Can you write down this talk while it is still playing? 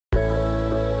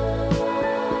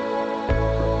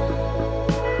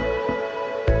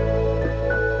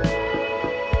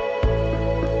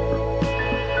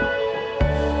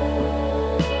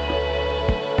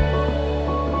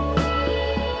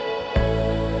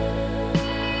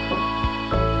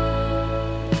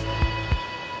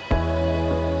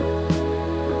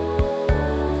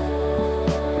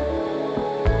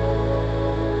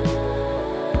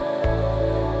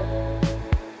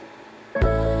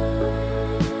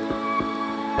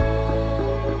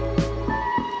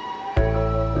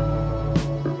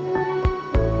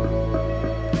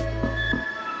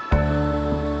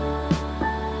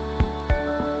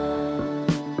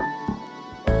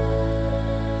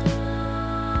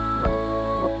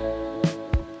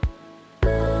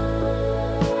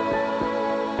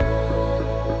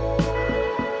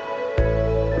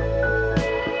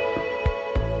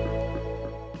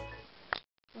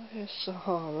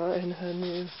Sahara in her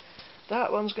new.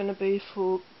 That one's going to be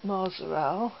for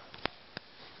Marzarel,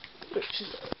 which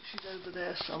she's over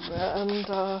there somewhere, and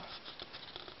I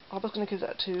was going to give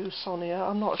that to Sonia.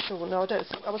 I'm not sure. No, I don't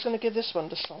think. I was going to give this one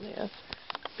to Sonia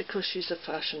because she's a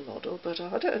fashion model, but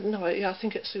I don't know. Yeah, I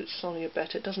think it suits Sonia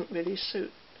better. It doesn't really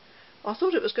suit. I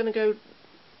thought it was going to go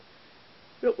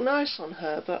look nice on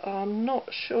her, but I'm not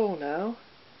sure now.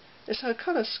 It's her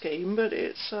colour scheme, but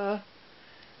it's now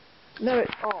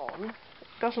it's on.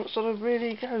 It doesn't sort of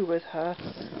really go with her.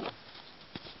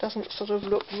 Doesn't sort of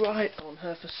look right on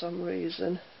her for some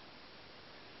reason.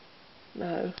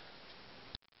 No.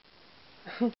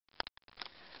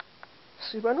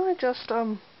 See, when I just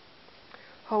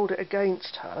hold it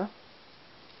against her,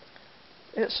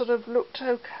 it sort of looked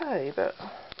okay, but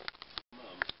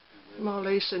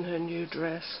Marlies in her new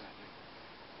dress,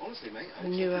 her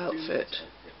new outfit.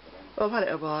 Well, I've had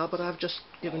it a while, but I've just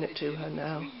given it to her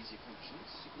now.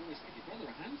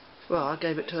 Well, I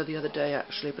gave it to her the other day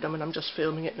actually, but I mean I'm just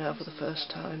filming it now for the first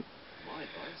time.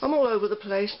 I'm all over the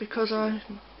place because I'm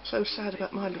so sad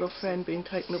about my little friend being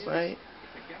taken away.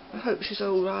 I hope she's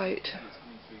alright.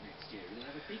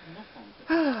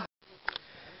 Ah,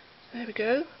 there we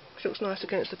go. She looks nice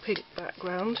against the pink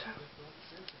background.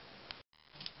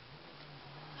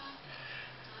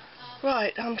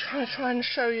 Right, I'm trying to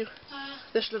show you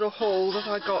this little haul that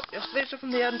I got. These are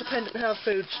from the independent health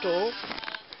food store.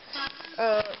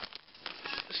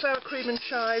 Sour cream and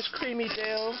chives, creamy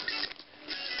dill,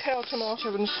 kale,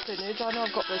 tomato and spinach. I know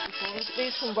I've got those before.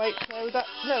 These from Waitrose.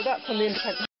 That's from the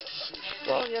independent.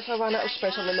 Well, yes, I ran out of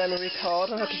space on the memory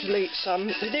card. I had to delete some.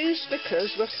 These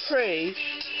stickers were free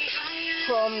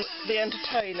from the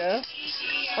Entertainer.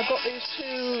 I got these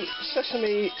 2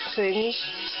 sesame things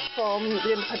from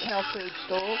the independent health food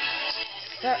store.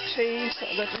 That tea,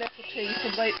 the nettle tea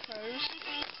from Waitrose.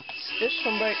 This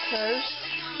from Waitrose.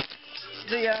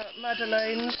 The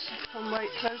Madeleines from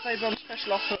Waitrose. They're on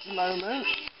special offer at the moment.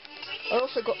 I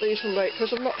also got these from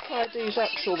Waitrose. I've not tried these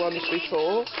actual ones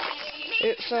before.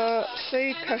 It's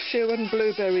seed, cashew and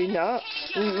blueberry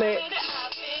nuts mix.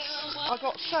 I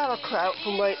got sauerkraut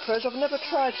from Waitrose. I've never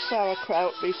tried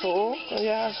sauerkraut before. Oh,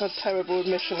 yeah, it's a terrible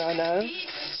admission, I know.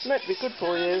 It's meant to be good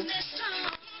for you.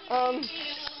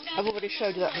 I've already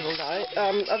showed you that little light.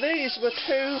 These were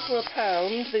 2 for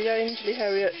 £1. The Ainsley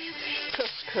Harriet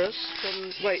couscous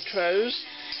from Waitrose.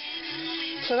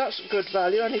 So that's good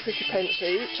value, only 50p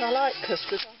each. I like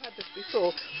couscous. I've had this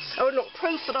before. Oh, and look,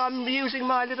 proof that I'm using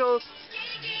my little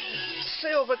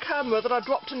silver camera that I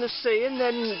dropped in the sea and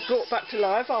then brought back to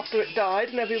life after it died,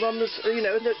 and everyone was, you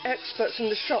know, the experts in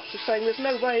the shops were saying there's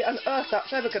no way on earth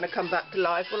that's ever going to come back to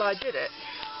life. Well, I did it.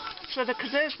 So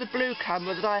because there's the blue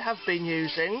camera that I have been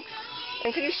using,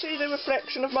 and can you see the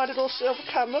reflection of my little silver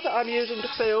camera that I'm using to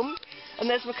film? And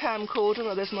there's my camcorder.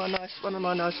 Oh, there's my one of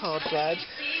my nice hard drives.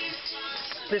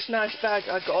 This nice bag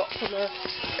I got from a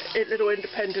little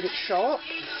independent shop.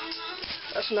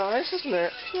 That's nice, isn't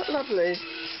it? Isn't that lovely?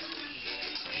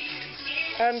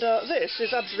 And this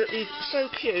is absolutely so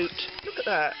cute. Look at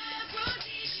that.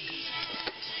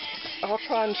 I'll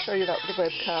try and show you that with the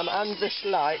webcam and this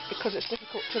light because it's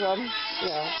difficult to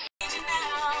yeah.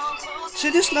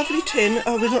 See this lovely tin?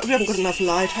 Oh, we haven't got enough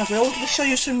light, have we? I wanted to show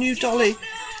you some new dolly,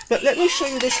 but let me show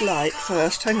you this light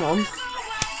first. Hang on.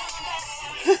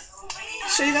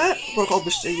 See that? Well,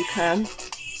 obviously you can.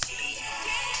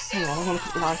 Hang on, I want to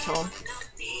put the light on.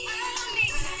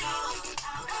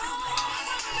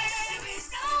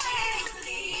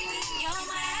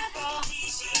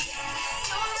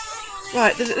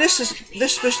 Right, this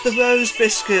was the rose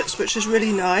biscuits, which is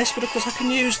really nice, but of course I can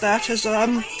use that as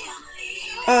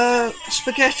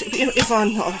spaghetti if I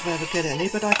ever get any.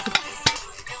 But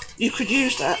you could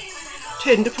use that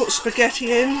tin to put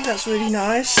spaghetti in. That's really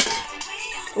nice.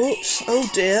 Oops! Oh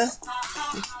dear.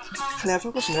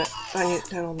 Clever, wasn't it? Bang it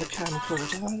down on the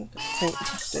camcorder. I don't think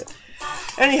that's it.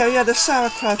 Anyhow, yeah, the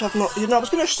sauerkraut I've not. You know, I was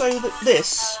going to show you that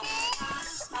this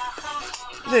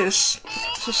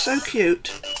is so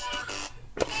cute.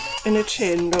 In a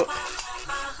tin, look.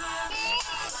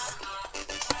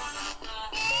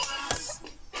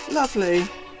 Lovely.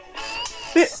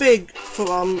 Bit big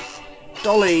for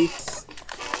Dolly.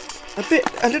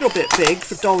 A little bit big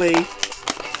for Dolly.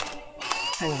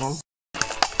 Hang on.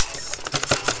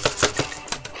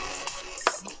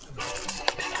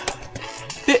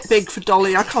 Bit big for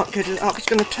Dolly. I can't get it up. I was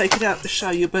going to take it out to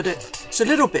show you, but it's a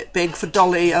little bit big for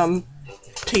Dolly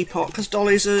teapot, because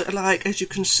dollies are, like, as you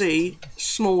can see,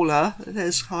 smaller.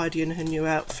 There's Heidi in her new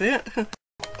outfit.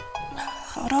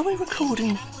 God, are we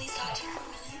recording?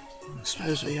 I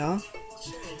suppose we are.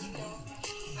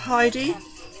 Heidi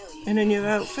in her new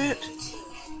outfit.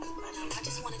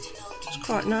 It's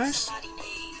quite nice.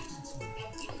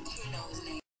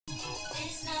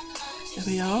 There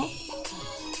we are.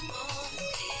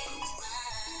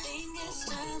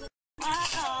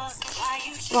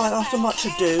 Right, after much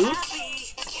ado,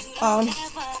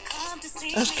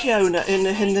 as Kiona in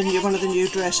the new, one of the new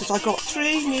dresses, I got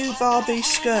 3 new Barbie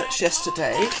skirts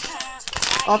yesterday.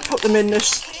 I've put them in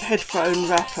this headphone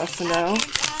wrapper for now.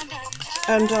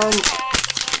 And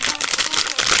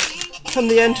from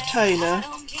the Entertainer,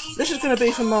 this is going to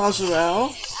be for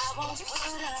Marzarel.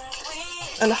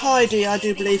 And Heidi, I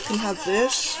do believe, can have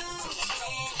this.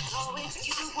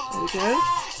 There we go.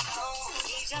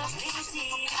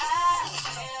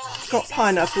 It's got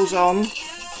pineapples on.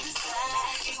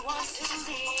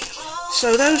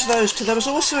 So those two. There was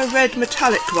also a red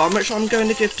metallic one, which I'm going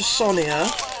to give to Sonia.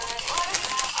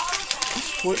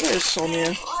 Where's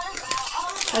Sonia?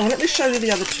 Hang on, let me show you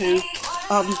the other 2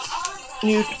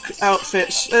 new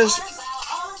outfits. There's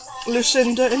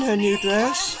Lucinda in her new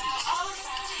dress.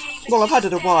 Well, I've had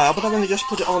it a while, but I've only just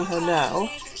put it on her now.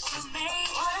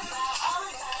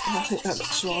 And I think that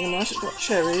looks rather nice. It's got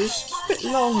cherries. It's a bit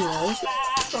long though, it's a bit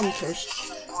fruntish.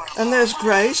 And there's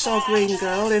Grace, our green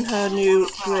girl, in her new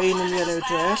green and yellow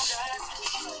dress.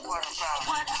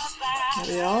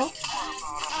 There we are.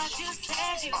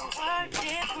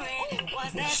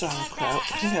 Sauerkraut.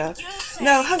 Yeah.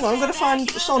 No, hang on, I'm going to find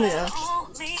Sonia.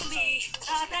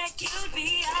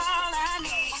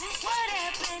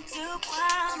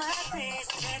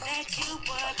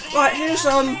 Right, here's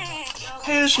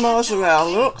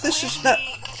Marzarel. Look, this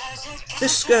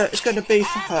skirt is going to be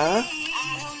for her,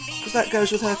 because that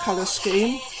goes with her colour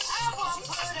scheme.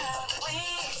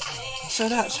 So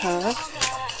that's her.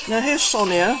 Now here's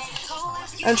Sonia,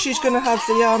 and she's going to have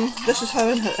the this is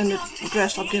her in the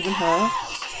dress I've given her.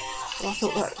 I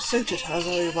thought that suited her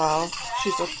very well.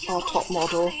 She's our top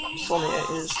model, Sonia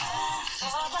is,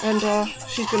 and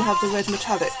she's going to have the red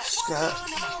metallic skirt.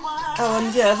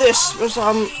 Yeah, this was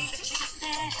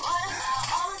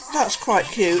that's quite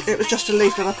cute. It was just a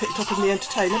leaflet I picked up in the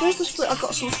Entertainer. Where's the split? I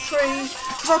got some free,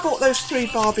 because I bought those 3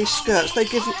 Barbie skirts. They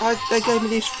gave me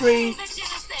these free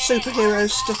superhero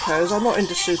stickers. I'm not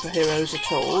into superheroes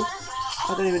at all.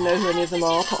 I don't even know who any of them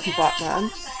are, apart from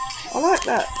Batman. I like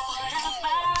that.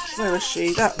 Where is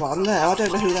she? That one there. I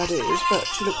don't know who that is, but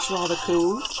she looks rather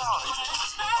cool.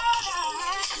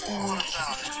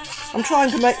 I'm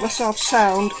trying to make myself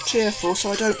sound cheerful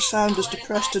so I don't sound as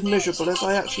depressed and miserable as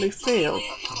I actually feel.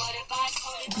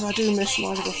 And I do miss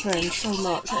my little friend so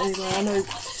much. Anyway, I know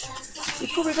you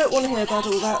probably don't want to hear about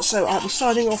all that, so I'm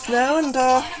signing off now, and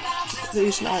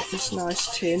this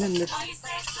nice tin and the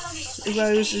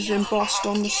roses embossed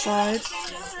on the side.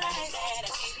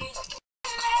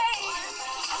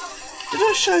 Did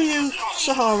I show you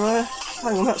Sahara?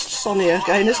 Hang on, that's Sonia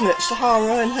again, isn't it?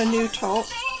 Sahara in her new top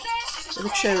with the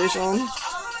cherries on.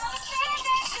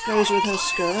 Goes with her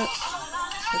skirt,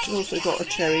 which has also got a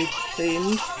cherry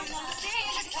themed,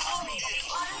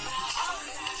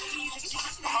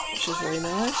 which is very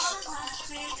nice.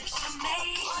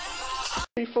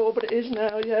 Before, but it is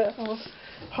now, yeah. Oh,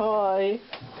 hi.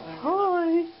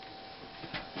 Hi.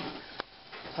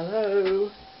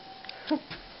 Hello.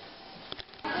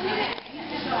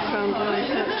 Poundland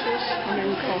purchase. I'm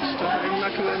in Costa having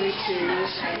macaroni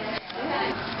cheese.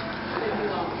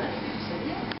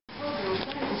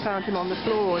 I found him on the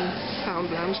floor in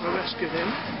Poundland, so I rescued him.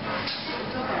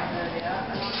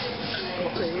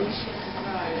 Got these.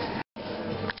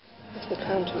 That's the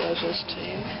countermeasures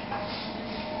team.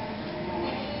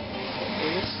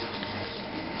 This.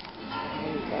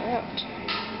 And that.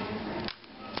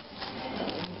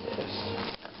 And this.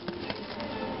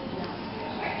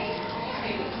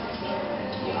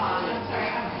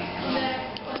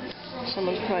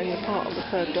 Someone's playing the part of the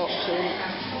 3rd Doctor in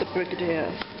The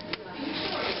Brigadier.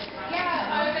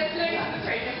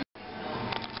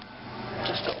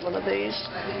 Just got one of these.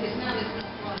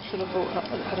 Should have bought that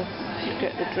one. You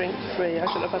get the drink free. I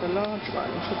should have had a large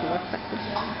one, shouldn't I?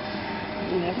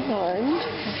 Never mind.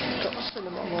 Got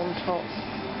cinnamon on top.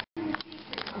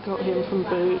 I got him from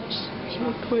Boots.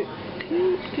 So quick.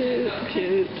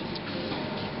 Cute.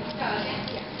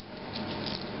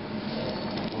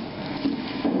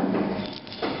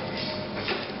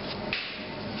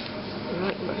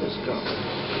 Right, what has got?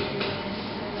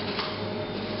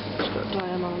 It's got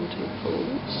diamante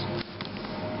folds.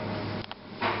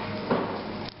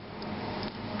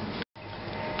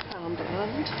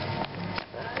 Poundland.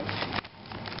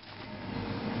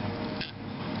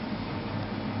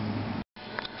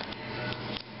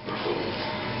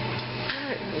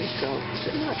 Right, there we go. Does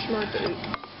it match my boot?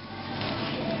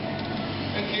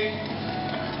 Thank you.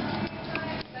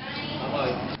 Hello.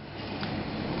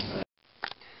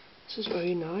 This is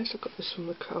very nice. I got this from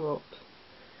the Co-op.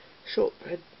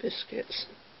 Shortbread biscuits.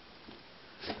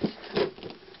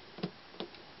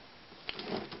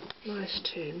 Nice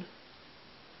tin.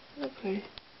 Lovely.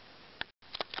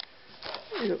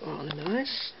 They look rather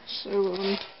nice. So,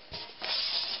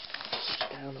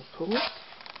 down of course.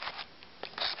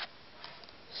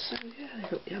 So yeah, they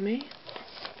look yummy.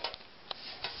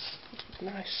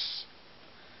 Nice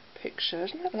picture,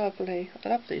 isn't that lovely? I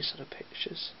love these sort of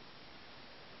pictures.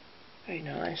 Very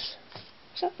nice.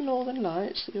 Is that the Northern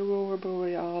Lights, the Aurora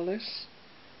Borealis?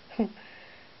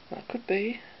 That could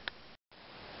be.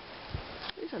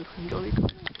 These are looking jolly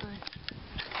good, aren't they?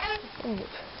 Oh,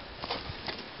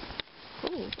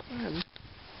 man.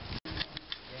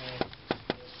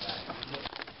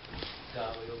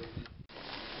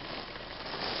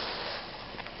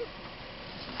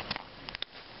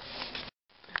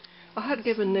 I had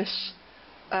given this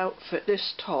outfit,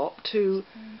 this top, to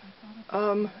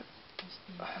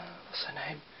what's her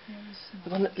name? The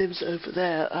one that lives over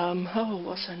there.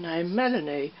 What's her name?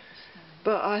 Melanie.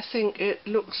 But I think it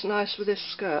looks nice with this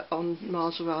skirt on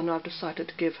Marzarano. I've decided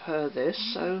to give her this.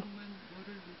 So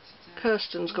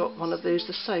Kirsten's got one of these,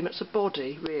 the same. It's a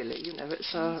body, really. You know,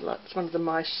 it's like it's one of the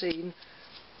Mycene.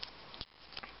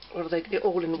 Or are they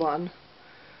all in one?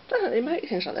 Don't think they make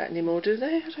things like that anymore, do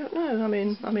they? I don't know.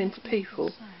 I mean for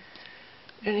people.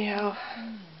 Anyhow,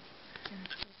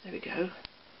 there we go.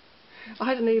 I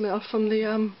had an email from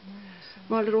the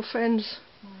my little friend's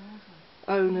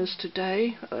owners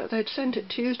today. They'd sent it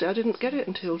Tuesday. I didn't get it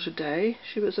until today.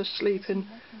 She was asleep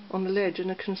on the ledge in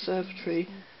a conservatory.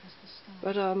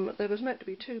 But there was meant to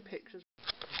be 2 pictures.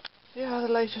 Yeah,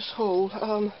 the latest haul.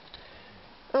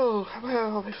 Oh, where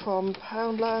are we from?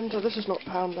 Poundland? Oh, this is not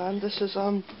Poundland. This is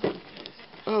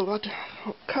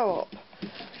Co-op.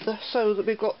 So that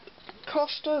we've got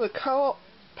Costa, the Co-op,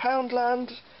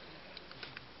 Poundland,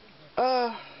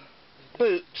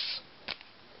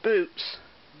 Boots,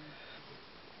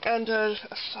 and a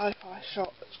sci-fi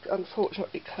shop that's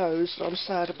unfortunately closed, that I'm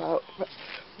sad about. But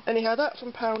anyhow, that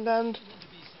from Poundland.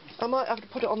 I might have to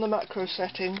put it on the macro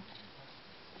setting.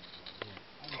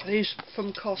 These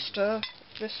from Costa,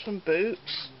 this from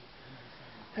Boots.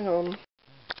 Hang on.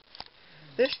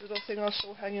 This little thing I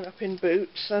saw hanging up in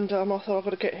Boots, and I thought I've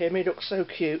got to get him. He looks so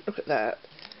cute. Look at that.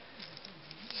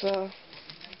 It's a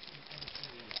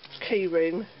key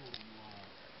ring.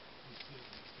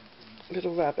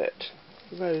 Little rabbit,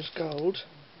 rose gold,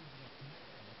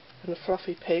 and a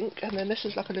fluffy pink. And then this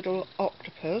is like a little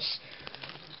octopus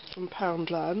from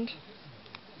Poundland.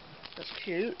 That's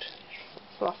cute.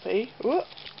 Fluffy. Whoop.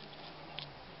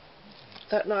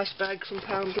 That nice bag from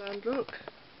Poundland, look.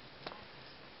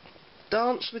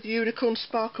 Dance with unicorn,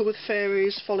 sparkle with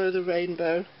fairies, follow the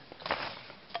rainbow.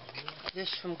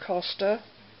 This from Costa.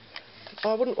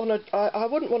 I wouldn't want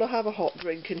to have a hot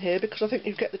drink in here because I think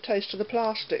you get the taste of the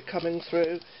plastic coming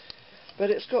through. But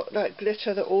it's got that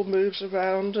glitter that all moves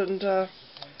around, and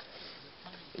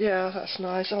yeah, that's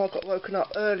nice. Oh, I got woken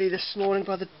up early this morning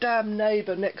by the damn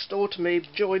neighbour next door to me,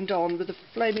 joined on with the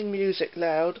flaming music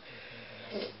loud.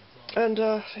 And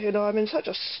you know, I'm in such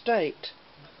a state.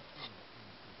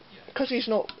 Because he's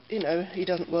not, you know, he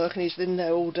doesn't work and he's in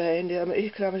there all day, and he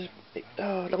can have his,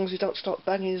 as long as he don't start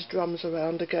banging his drums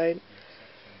around again.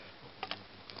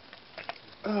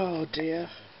 Oh dear.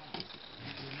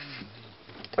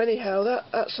 Anyhow,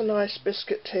 that's a nice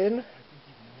biscuit tin.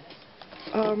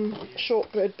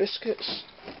 Shortbread biscuits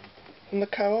from the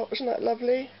Co-op. Isn't that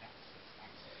lovely?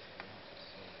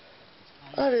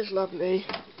 That is lovely,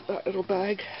 that little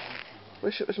bag.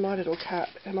 Wish it was my little cat,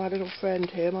 and my little friend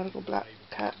here, my little black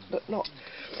cat, but not.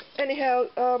 Anyhow,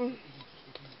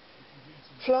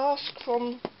 flask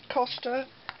from Costa,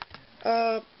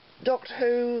 Doctor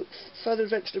Who, Further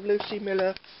Adventures of Lucy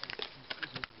Miller.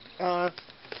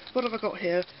 What have I got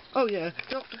here? Oh yeah,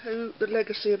 Doctor Who, The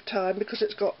Legacy of Time, because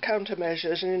it's got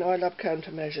countermeasures, and you know I love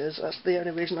countermeasures. That's the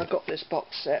only reason I got this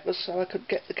box set, was so I could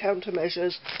get the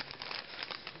countermeasures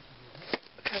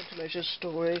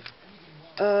story.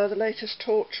 The latest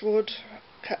Torchwood,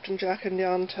 Captain Jack and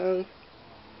Yanto.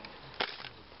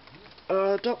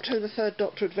 Doctor Who, The Third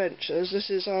Doctor Adventures. This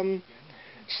is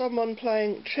someone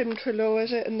playing Tim Trelaw,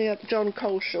 is it? And the John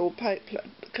Coleshaw,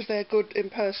 because they're good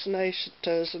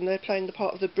impersonators, and they're playing the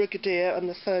part of the Brigadier and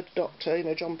the Third Doctor, you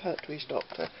know, John Pertwee's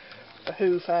Doctor. A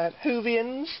Who fan.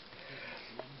 Whovians.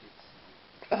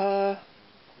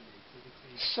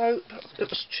 Soap that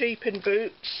was cheap in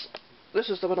Boots. This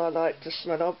is the one I like to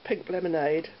smell of. Pink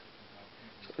lemonade.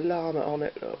 It's got llama on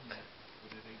it, look.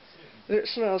 It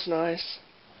smells nice.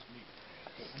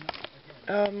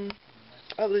 Oh,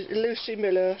 the Lucy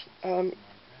Miller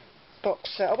box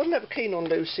set. I was never keen on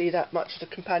Lucy that much as a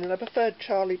companion. I preferred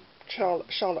Charlotte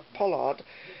Pollard,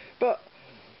 but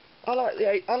I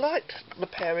liked the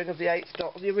pairing of the Eighth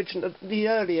Doctor, the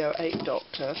earlier Eighth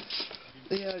Doctor,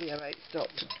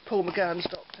 Paul McGann's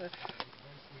Doctor.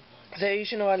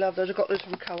 These, you know, I love those. I got those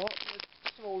from Co-op,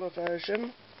 the smaller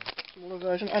version,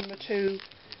 and the 2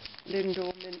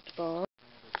 Lindor mint bars.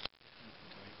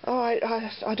 Oh,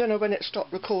 I don't know when it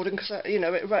stopped recording because you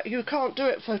know you can't do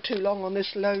it for too long on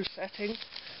this low setting.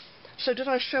 So did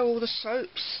I show all the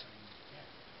soaps?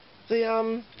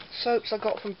 The soaps I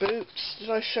got from Boots. Did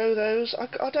I show those?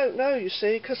 I don't know, you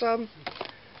see, because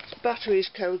batteries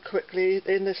go quickly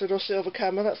in this little silver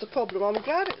camera. That's the problem. I'm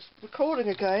glad it's recording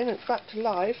again. It's back to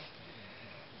life.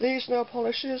 These nail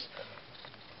polishes.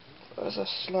 There's a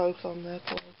sloth on there,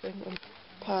 poor thing, and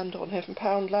panned on here from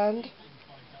Poundland.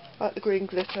 Like the green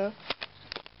glitter.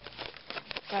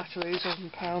 Batteries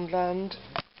on Poundland.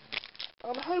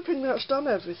 I'm hoping that's done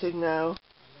everything now.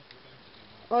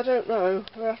 I don't know.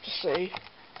 We'll have to see.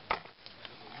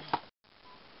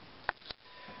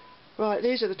 Right,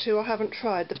 these are the 2 I haven't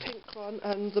tried. The pink one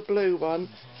and the blue one.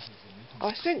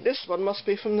 I think this one must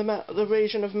be from the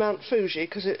region of Mount Fuji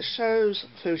because it shows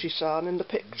Fuji-san in the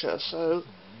picture. So,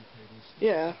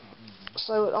 yeah.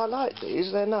 So I like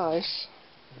these. They're nice.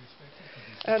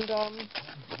 And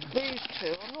these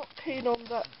 2, I'm not keen on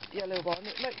that yellow one.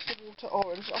 It makes the water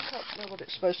orange. I can't know what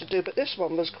it's supposed to do, but this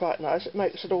one was quite nice. It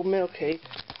makes it all milky.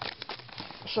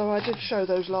 So I did show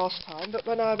those last time, but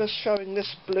when I was showing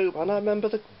this blue one, I remember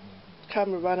the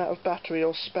camera ran out of battery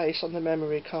or space on the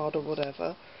memory card or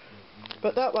whatever.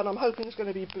 But that one I'm hoping is going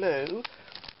to be blue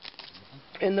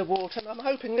in the water, and I'm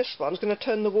hoping this one's going to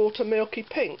turn the water milky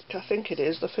pink. I think it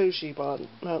is, the Fuji one,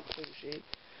 Mount Fuji.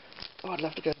 Oh, I'd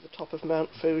love to go to the top of Mount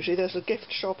Fuji. There's a gift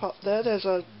shop up there, there's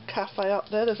a cafe up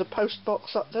there, there's a post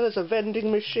box up there, there's a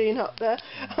vending machine up there.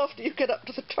 After you get up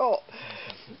to the top,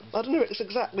 I don't know if it's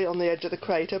exactly on the edge of the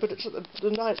crater, but it's at the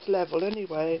 9th level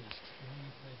anyway.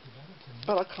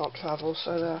 But I can't travel,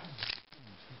 so they're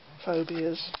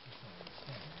phobias.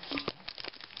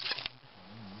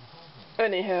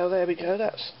 Anyhow, there we go,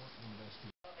 that's...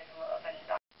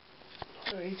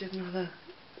 So he did another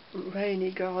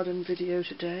rainy garden video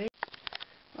today.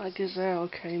 My gazelle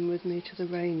came with me to the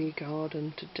rainy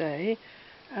garden today,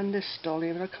 and this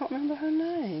dolly, but I can't remember her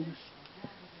name.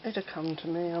 It'll come to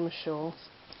me, I'm sure.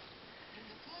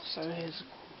 So here's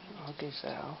our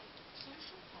gazelle.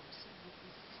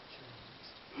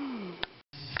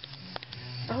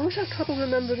 I always have trouble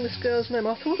remembering this girl's name.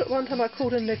 I thought at one time I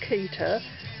called her Nikita,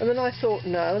 and then I thought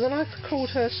no, and then I called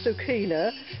her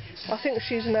Sukina. I think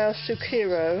she's now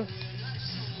Sukiro.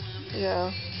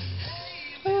 Yeah.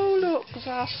 Oh look,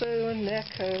 Zasu and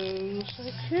Neko, so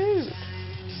cute.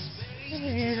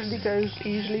 He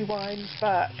usually winds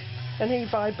back, and he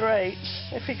vibrates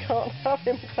if he can't have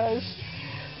him close.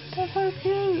 They're so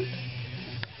cute.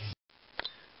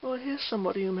 Well, here's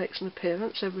somebody who makes an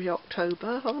appearance every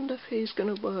October. I wonder if he's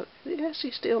going to work. Yes,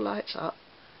 he still lights up.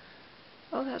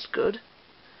 Oh, that's good.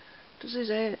 Does his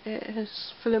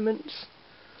filaments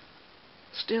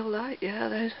still light?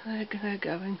 Yeah, they're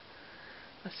going,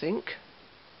 I think.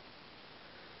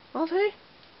 Are they?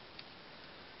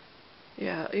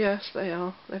 Yeah, yes, they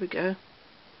are. There we go.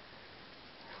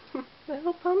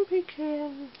 Little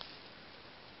pumpkin.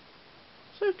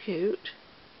 So cute.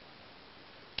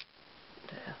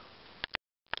 There.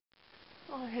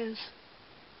 Oh, here's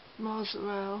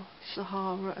Mozzarella,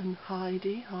 Sahara and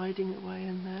Heidi hiding away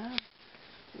in there.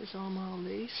 Here's our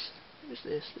Marlies. Who's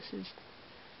this? This is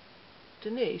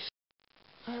Denise.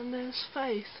 And there's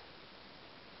Faith.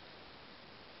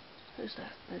 Who's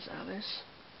that? There's Alice.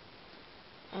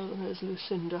 Oh, and there's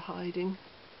Lucinda hiding.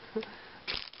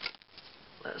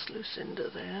 That's Lucinda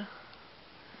there.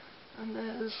 And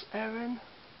there's Erin.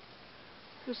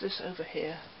 Who's this over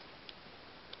here?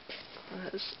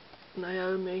 There's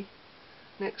Naomi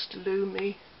next to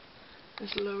Lumi.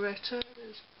 There's Loretta.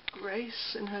 There's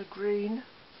Grace in her green.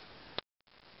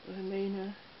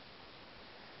 Lamina.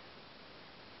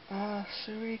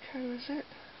 Suriko, is it?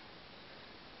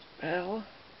 Belle.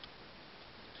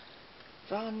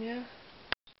 Vanya.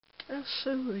 Oh,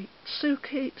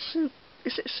 Suki.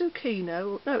 Is it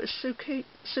Sukino? No, it's Sukiro.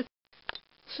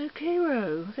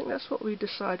 I think that's what we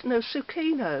decided. No,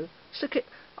 Sukino.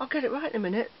 I'll get it right in a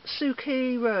minute.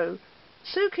 Sukiro.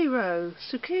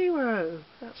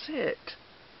 That's it.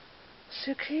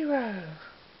 Sukiro.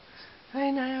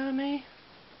 Hey, Naomi.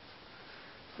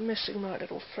 I'm missing my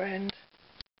little friend.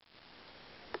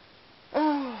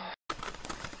 Oh.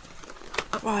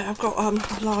 Right, I've got a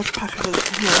large packet of...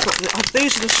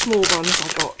 these are the small ones I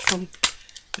got from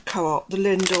the Co-op, the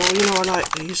Lindor. You know I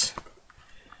like these.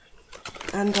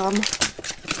 and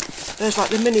there's like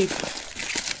the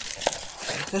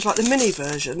mini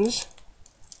versions.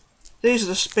 These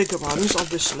are the bigger ones,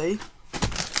 obviously,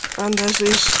 and there's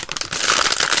these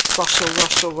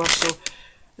Russell.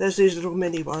 There's these little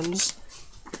mini ones.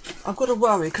 I've got to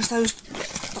worry because those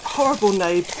horrible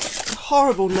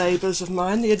neighbours of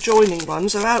mine, the adjoining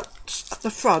ones, are out at the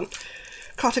front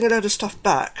cutting a load of stuff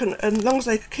back, and as long as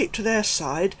they could keep to their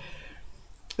side.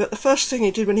 But the first thing he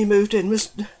did when he moved in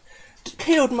was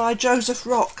killed my Joseph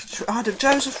Rock. I had a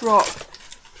Joseph Rock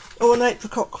or an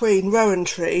apricot queen rowan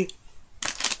tree,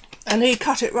 and he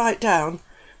cut it right down,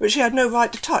 which he had no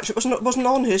right to touch. It wasn't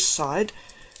on his side,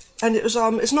 and it was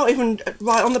it's not even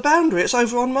right on the boundary. It's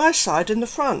over on my side in the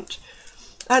front.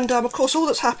 And of course, all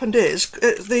that's happened is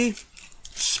the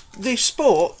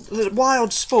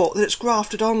wild sport that it's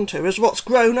grafted onto is what's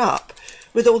grown up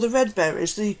with all the red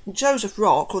berries. The Joseph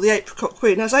Rock or the apricot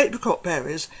queen has apricot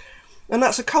berries, and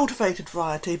that's a cultivated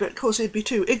variety, but of course he'd be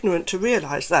too ignorant to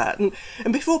realise that. And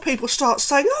before people start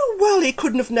saying, oh well, he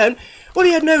couldn't have known, well,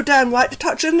 he had no damn right to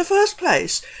touch it in the first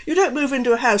place. You don't move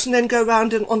into a house and then go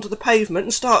round onto the pavement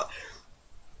and start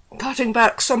cutting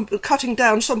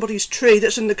down somebody's tree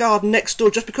that's in the garden next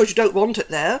door just because you don't want it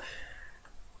there.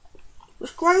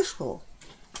 It's graceful.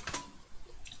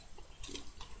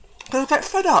 Because I get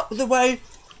fed up with the way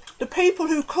the people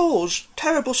who cause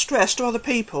terrible stress to other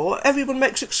people, everyone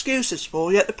makes excuses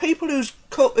for, yet the people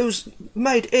who's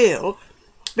made ill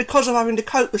because of having to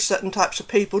cope with certain types of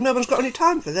people, no one's got any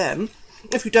time for them,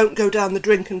 if you don't go down the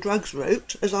drink and drugs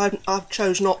route, as I've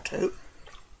chose not to.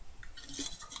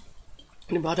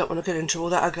 Anyway, I don't want to get into all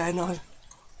that again.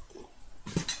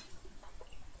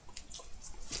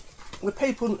 The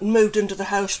people moved into the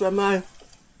house where my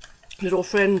little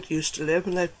friend used to live,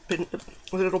 and they've been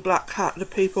with a little black cat. The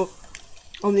people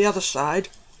on the other side,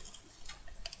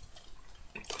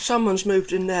 someone's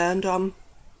moved in there, and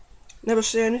never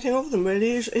see anything of them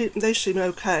really. They seem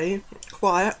okay,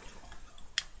 quiet,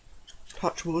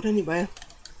 touch wood anyway,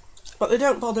 but they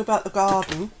don't bother about the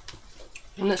garden,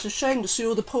 and it's a shame to see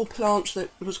all the poor plants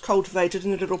that was cultivated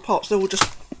in the little pots. They're all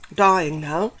just dying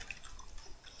now.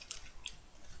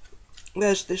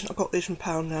 There's this, I got these from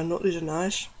Poundland. These are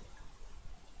nice.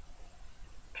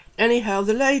 Anyhow,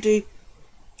 the lady,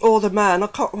 or the man,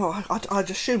 I'd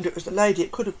assumed it was the lady,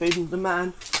 it could have been the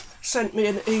man, sent me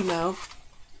an email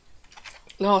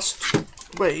last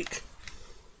week,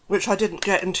 which I didn't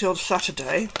get until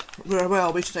Saturday. Where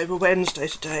are we today? We're Wednesday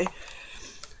today.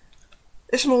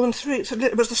 It's more than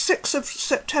it was the 6th of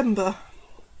September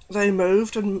they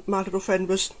moved, and my little friend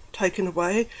was taken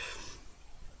away.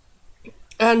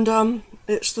 And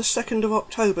it's the 2nd of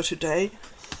October today.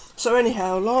 So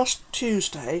anyhow, last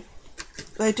Tuesday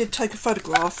they did take a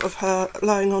photograph of her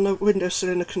lying on a windowsill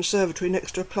in a conservatory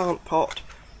next to a plant pot.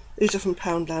 These are from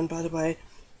Poundland, by the way.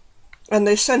 And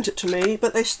they sent it to me,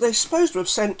 but they're supposed to have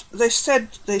sent, they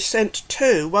said they sent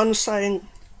two, one saying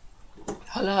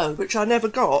hello, which I never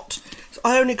got.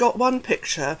 I only got one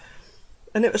picture,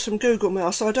 and it was from Google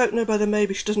Mail, so I don't know whether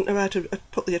maybe she doesn't know how to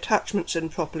put the attachments in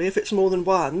properly, if it's more than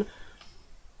one.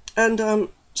 And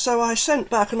so I sent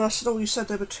back and I said, oh, you said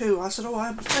there were two. I said,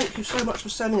 oh, thank you so much for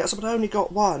sending it. I said, but I only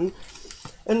got one.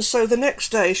 And so the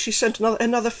next day she sent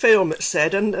another film, it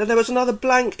said, and there was another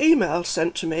blank email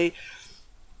sent to me.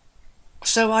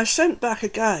 So I sent back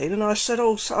again and I said,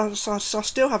 oh, so I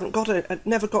still haven't got it,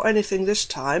 never got anything this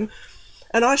time.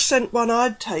 And I sent one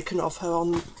I'd taken of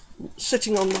her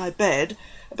sitting on my bed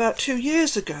about 2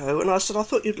 years ago. And I said, I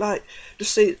thought you'd like to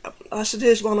see, I said,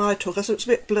 here's one I took. I said, it's a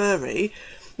bit blurry,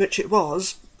 which it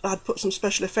was. I'd put some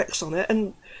special effects on it,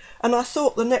 and I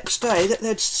thought the next day that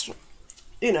they'd,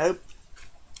 you know,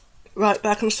 write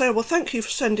back and say, well, thank you for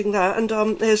sending that, and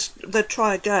they'd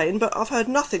try again, but I've heard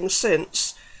nothing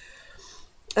since.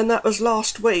 And that was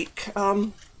last week.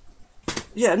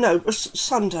 Yeah, no, it was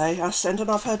Sunday I sent, and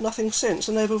I've heard nothing since.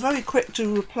 And they were very quick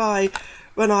to reply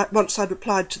once I'd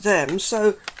replied to them.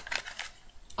 So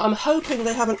I'm hoping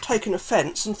they haven't taken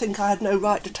offence and think I had no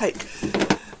right to take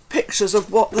pictures of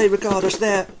what they regard as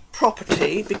their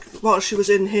property while she was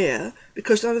in here,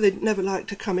 because I know they never liked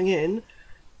her coming in.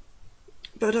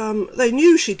 But they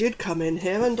knew she did come in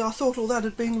here, and I thought all that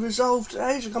had been resolved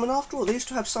ages ago. I mean, after all, they used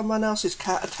to have someone else's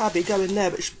cat, a tabby, go in there,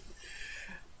 which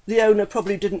the owner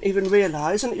probably didn't even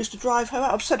realise, and it used to drive her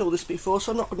out. I've said all this before,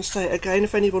 so I'm not going to say it again.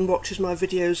 If anyone watches my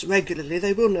videos regularly,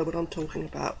 they will know what I'm talking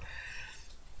about.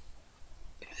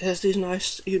 There's these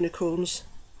nice unicorns.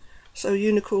 So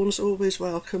unicorns are always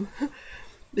welcome,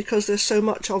 because there's so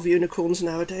much of unicorns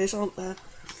nowadays, aren't there?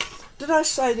 Did I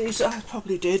say these? I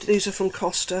probably did. These are from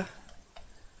Costa.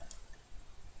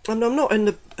 And I'm not in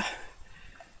the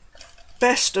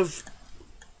best of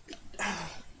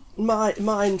my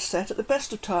mindset at the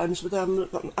best of times with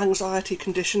I've got an anxiety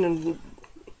condition and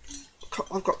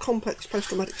I've got complex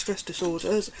post-traumatic stress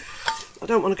disorders. I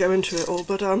don't want to go into it all,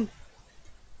 but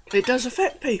it does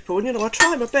affect people, and you know, I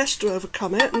try my best to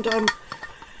overcome it. And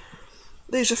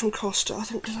these are from Costa, I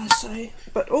think, did I say?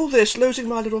 But all this, losing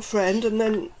my little friend, and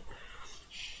then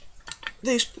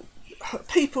these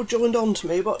people joined on to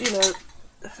me, but you know,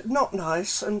 not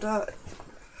nice. And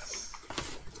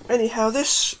anyhow,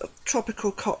 this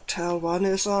tropical cocktail one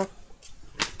is I've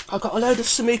got a load of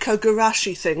Sumiko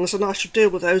Garashi things, and I should deal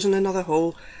with those in another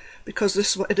haul, because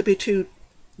this it'd be too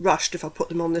rushed if I put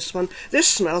them on this one. This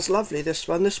smells lovely, this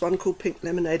one called Pink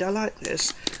Lemonade. I like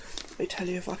this. Let me tell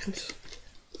you if I can...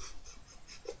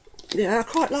 Yeah, I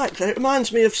quite like that. It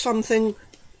reminds me of something,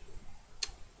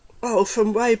 oh,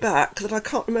 from way back that I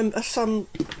can't remember, some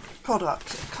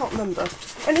product. I can't remember.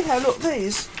 Anyhow, look,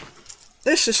 these.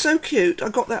 This is so cute. I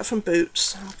got that from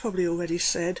Boots. I've probably already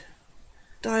said.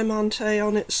 Diamante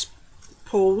on its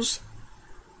paws.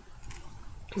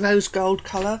 Rose gold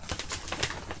colour.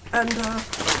 And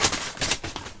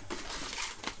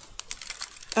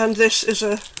this is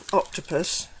a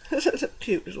octopus. It's a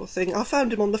cute little thing. I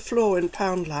found him on the floor in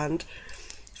Poundland.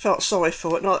 Felt sorry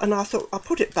for it, and I thought, I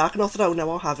put it back, and I thought, oh no,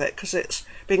 I'll have it, because it's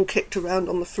been kicked around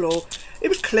on the floor. It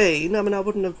was clean. I mean, I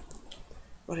wouldn't have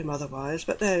got him otherwise,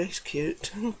 but there, he's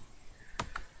cute.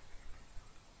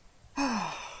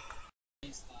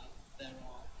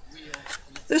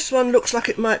 This one looks like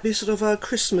it might be sort of a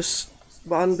Christmas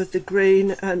one with the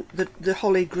green and the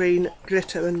holly green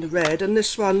glitter and the red, and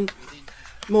this one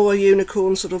more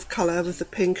unicorn sort of colour with the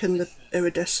pink and the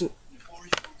iridescent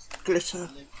glitter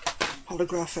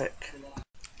holographic.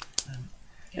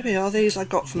 Here we are. These I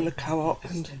got from the co-op,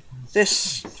 and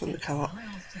this from the co-op.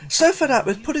 So fed up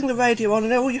with putting the radio on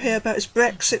and all you hear about is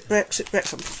Brexit, Brexit,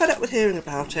 Brexit. I'm fed up with hearing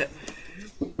about it.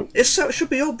 It should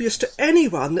be obvious to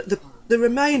anyone that the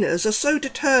Remainers are so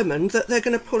determined that they're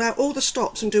going to pull out all the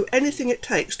stops and do anything it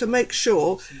takes to make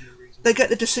sure they get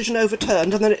the decision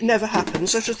overturned, and then it never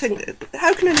happens. I should think,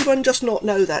 how can anyone just not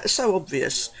know that? It's so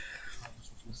obvious.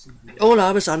 All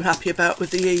I was unhappy about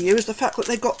with the EU is the fact that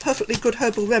they got perfectly good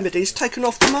herbal remedies taken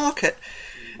off the market.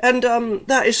 And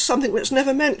that is something that's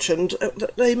never mentioned.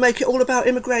 They make it all about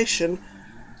immigration.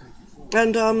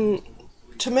 And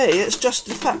to me, it's just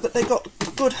the fact that they got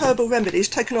good herbal remedies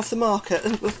taken off the market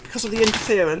and because of the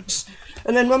interference.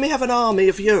 And then when we have an army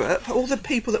of Europe, all the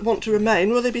people that want to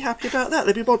remain, will they be happy about that?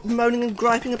 They'll be moaning and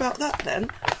griping about that then.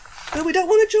 No, we don't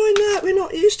want to join that. We're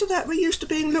not used to that. We're used to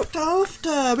being looked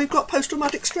after. We've got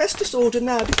post-traumatic stress disorder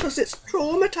now because it's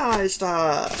traumatised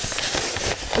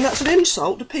us. And that's an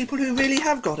insult to people who really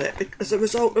have got it as a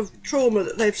result of trauma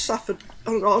that they've suffered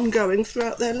ongoing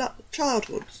throughout their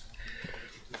childhoods.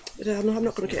 I'm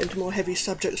not going to get into more heavy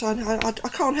subjects. I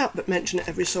can't help but mention it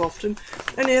every so often.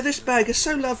 Anyhow, this bag is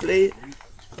so lovely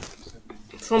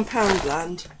from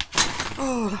Poundland.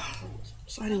 Oh,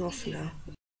 signing off now.